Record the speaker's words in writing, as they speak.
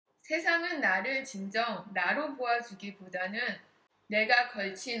세상은 나를 진정 나로 보아주기보다는 내가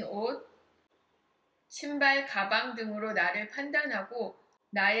걸친 옷, 신발, 가방 등으로 나를 판단하고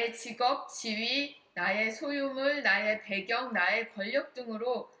나의 직업, 지위, 나의 소유물, 나의 배경, 나의 권력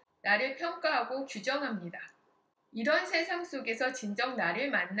등으로 나를 평가하고 규정합니다. 이런 세상 속에서 진정 나를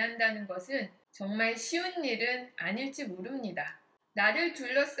만난다는 것은 정말 쉬운 일은 아닐지 모릅니다. 나를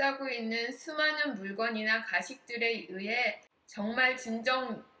둘러싸고 있는 수많은 물건이나 가식들에 의해 정말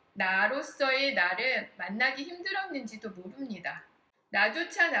진정 나로서의 나를 만나기 힘들었는지도 모릅니다.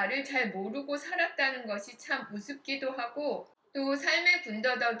 나조차 나를 잘 모르고 살았다는 것이 참 우습기도 하고, 또 삶의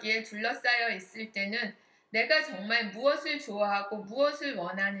군더더기에 둘러싸여 있을 때는 내가 정말 무엇을 좋아하고 무엇을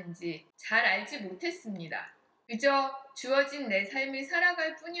원하는지 잘 알지 못했습니다. 그저 주어진 내 삶을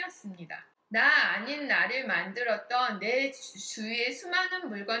살아갈 뿐이었습니다. 나 아닌 나를 만들었던 내 주위의 수많은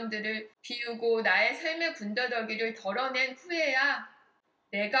물건들을 비우고 나의 삶의 군더더기를 덜어낸 후에야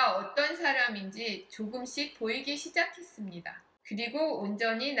내가 어떤 사람인지 조금씩 보이기 시작했습니다. 그리고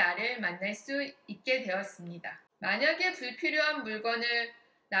온전히 나를 만날 수 있게 되었습니다. 만약에 불필요한 물건을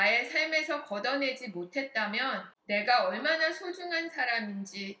나의 삶에서 걷어내지 못했다면 내가 얼마나 소중한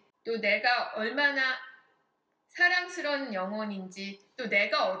사람인지, 또 내가 얼마나 사랑스러운 영혼인지, 또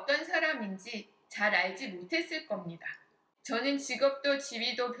내가 어떤 사람인지 잘 알지 못했을 겁니다. 저는 직업도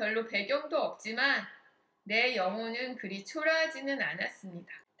지위도 별로 배경도 없지만 내 영혼은 그리 초라하지는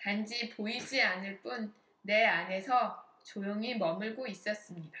않았습니다. 단지 보이지 않을 뿐 내 안에서 조용히 머물고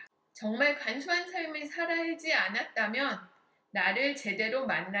있었습니다. 정말 간소한 삶을 살아야지 않았다면 나를 제대로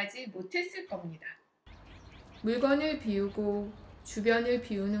만나지 못했을 겁니다. 물건을 비우고 주변을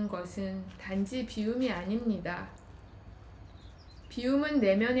비우는 것은 단지 비움이 아닙니다. 비움은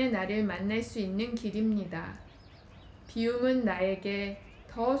내면의 나를 만날 수 있는 길입니다. 비움은 나에게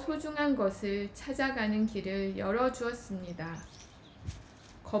더 소중한 것을 찾아가는 길을 열어주었습니다.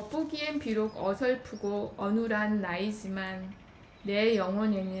 겉보기엔 비록 어설프고 어눌한 나이지만 내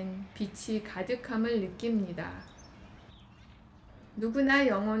영혼에는 빛이 가득함을 느낍니다. 누구나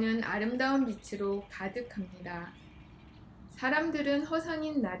영혼은 아름다운 빛으로 가득합니다. 사람들은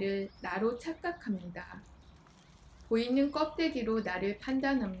허상인 나를 나로 착각합니다. 보이는 껍데기로 나를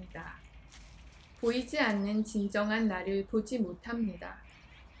판단합니다. 보이지 않는 진정한 나를 보지 못합니다.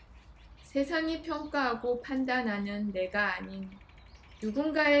 세상이 평가하고 판단하는 내가 아닌,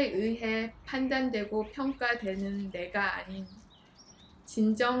 누군가에 의해 판단되고 평가되는 내가 아닌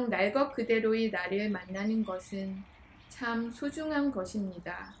진정 날 것 그대로의 나를 만나는 것은 참 소중한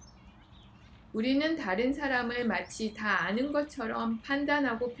것입니다. 우리는 다른 사람을 마치 다 아는 것처럼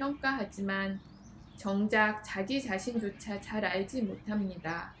판단하고 평가하지만 정작 자기 자신조차 잘 알지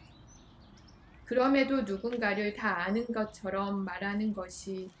못합니다. 그럼에도 누군가를 다 아는 것처럼 말하는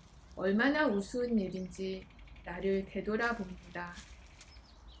것이 얼마나 우스운 일인지 나를 되돌아봅니다.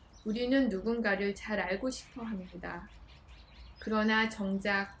 우리는 누군가를 잘 알고 싶어 합니다. 그러나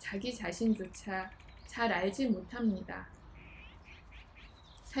정작 자기 자신조차 잘 알지 못합니다.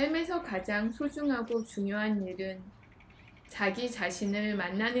 삶에서 가장 소중하고 중요한 일은 자기 자신을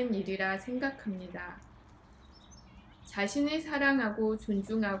만나는 일이라 생각합니다. 자신을 사랑하고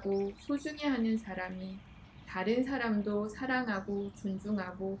존중하고 소중히 하는 사람이 다른 사람도 사랑하고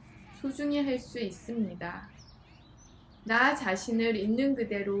존중하고 소중히 할 수 있습니다. 나 자신을 있는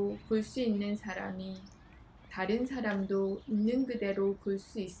그대로 볼 수 있는 사람이 다른 사람도 있는 그대로 볼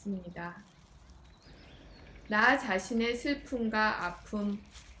수 있습니다. 나 자신의 슬픔과 아픔,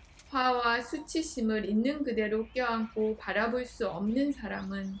 화와 수치심을 있는 그대로 껴안고 바라볼 수 없는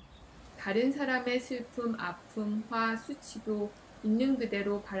사람은 다른 사람의 슬픔, 아픔, 화, 수치도 있는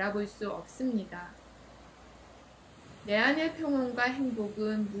그대로 바라볼 수 없습니다. 내 안의 평온과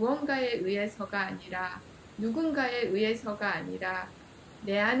행복은 무언가에 의해서가 아니라, 누군가에 의해서가 아니라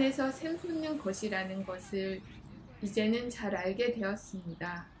내 안에서 샘솟는 것이라는 것을 이제는 잘 알게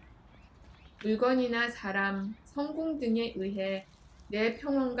되었습니다. 물건이나 사람, 성공 등에 의해 내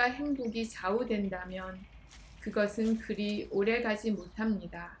평온과 행복이 좌우된다면 그것은 그리 오래가지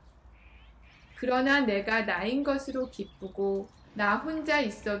못합니다. 그러나 내가 나인 것으로 기쁘고 나 혼자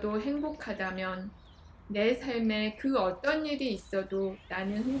있어도 행복하다면 내 삶에 그 어떤 일이 있어도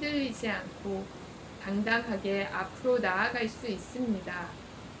나는 흔들리지 않고 당당하게 앞으로 나아갈 수 있습니다.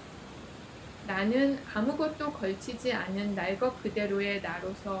 나는 아무것도 걸치지 않은 날 것 그대로의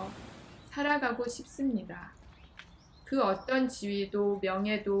나로서 살아가고 싶습니다. 그 어떤 지위도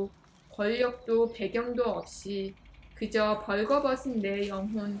명예도 권력도 배경도 없이 그저 벌거벗은 내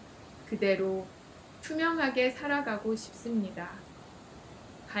영혼 그대로 투명하게 살아가고 싶습니다.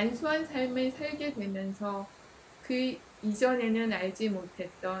 간소한 삶을 살게 되면서 그 이전에는 알지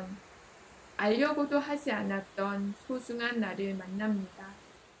못했던, 알려고도 하지 않았던 소중한 나를 만납니다.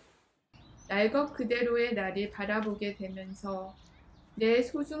 날 것 그대로의 나를 바라보게 되면서 내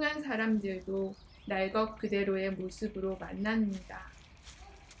소중한 사람들도 날 것 그대로의 모습으로 만납니다.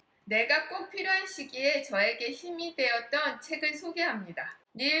 내가 꼭 필요한 시기에 저에게 힘이 되었던 책을 소개합니다.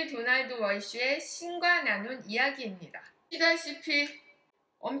 닐 도널드 월슈의 신과 나눈 이야기입니다. 보시다시피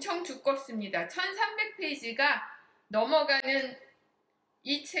엄청 두껍습니다. 1300페이지가 넘어가는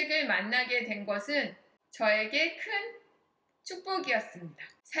이 책을 만나게 된 것은 저에게 큰 축복이었습니다.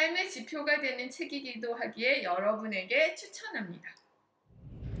 삶의 지표가 되는 책이기도 하기에 여러분에게 추천합니다.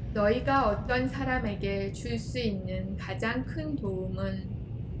 너희가 어떤 사람에게 줄 수 있는 가장 큰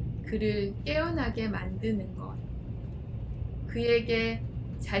도움은 그를 깨어나게 만드는 것. 그에게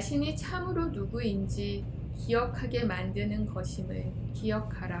자신이 참으로 누구인지 기억하게 만드는 것임을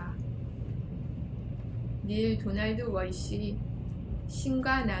기억하라. 닐 도널드 월시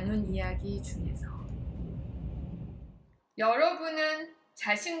신과 나눈 이야기 중에서. 여러분은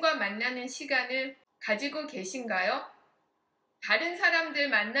자신과 만나는 시간을 가지고 계신가요? 다른 사람들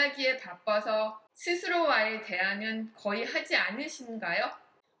만나기에 바빠서 스스로와의 대화는 거의 하지 않으신가요?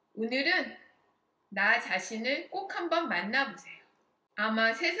 오늘은 나 자신을 꼭 한번 만나보세요.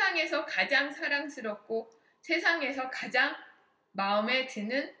 아마 세상에서 가장 사랑스럽고 세상에서 가장 마음에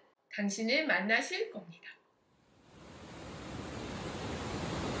드는 당신을 만나실 겁니다.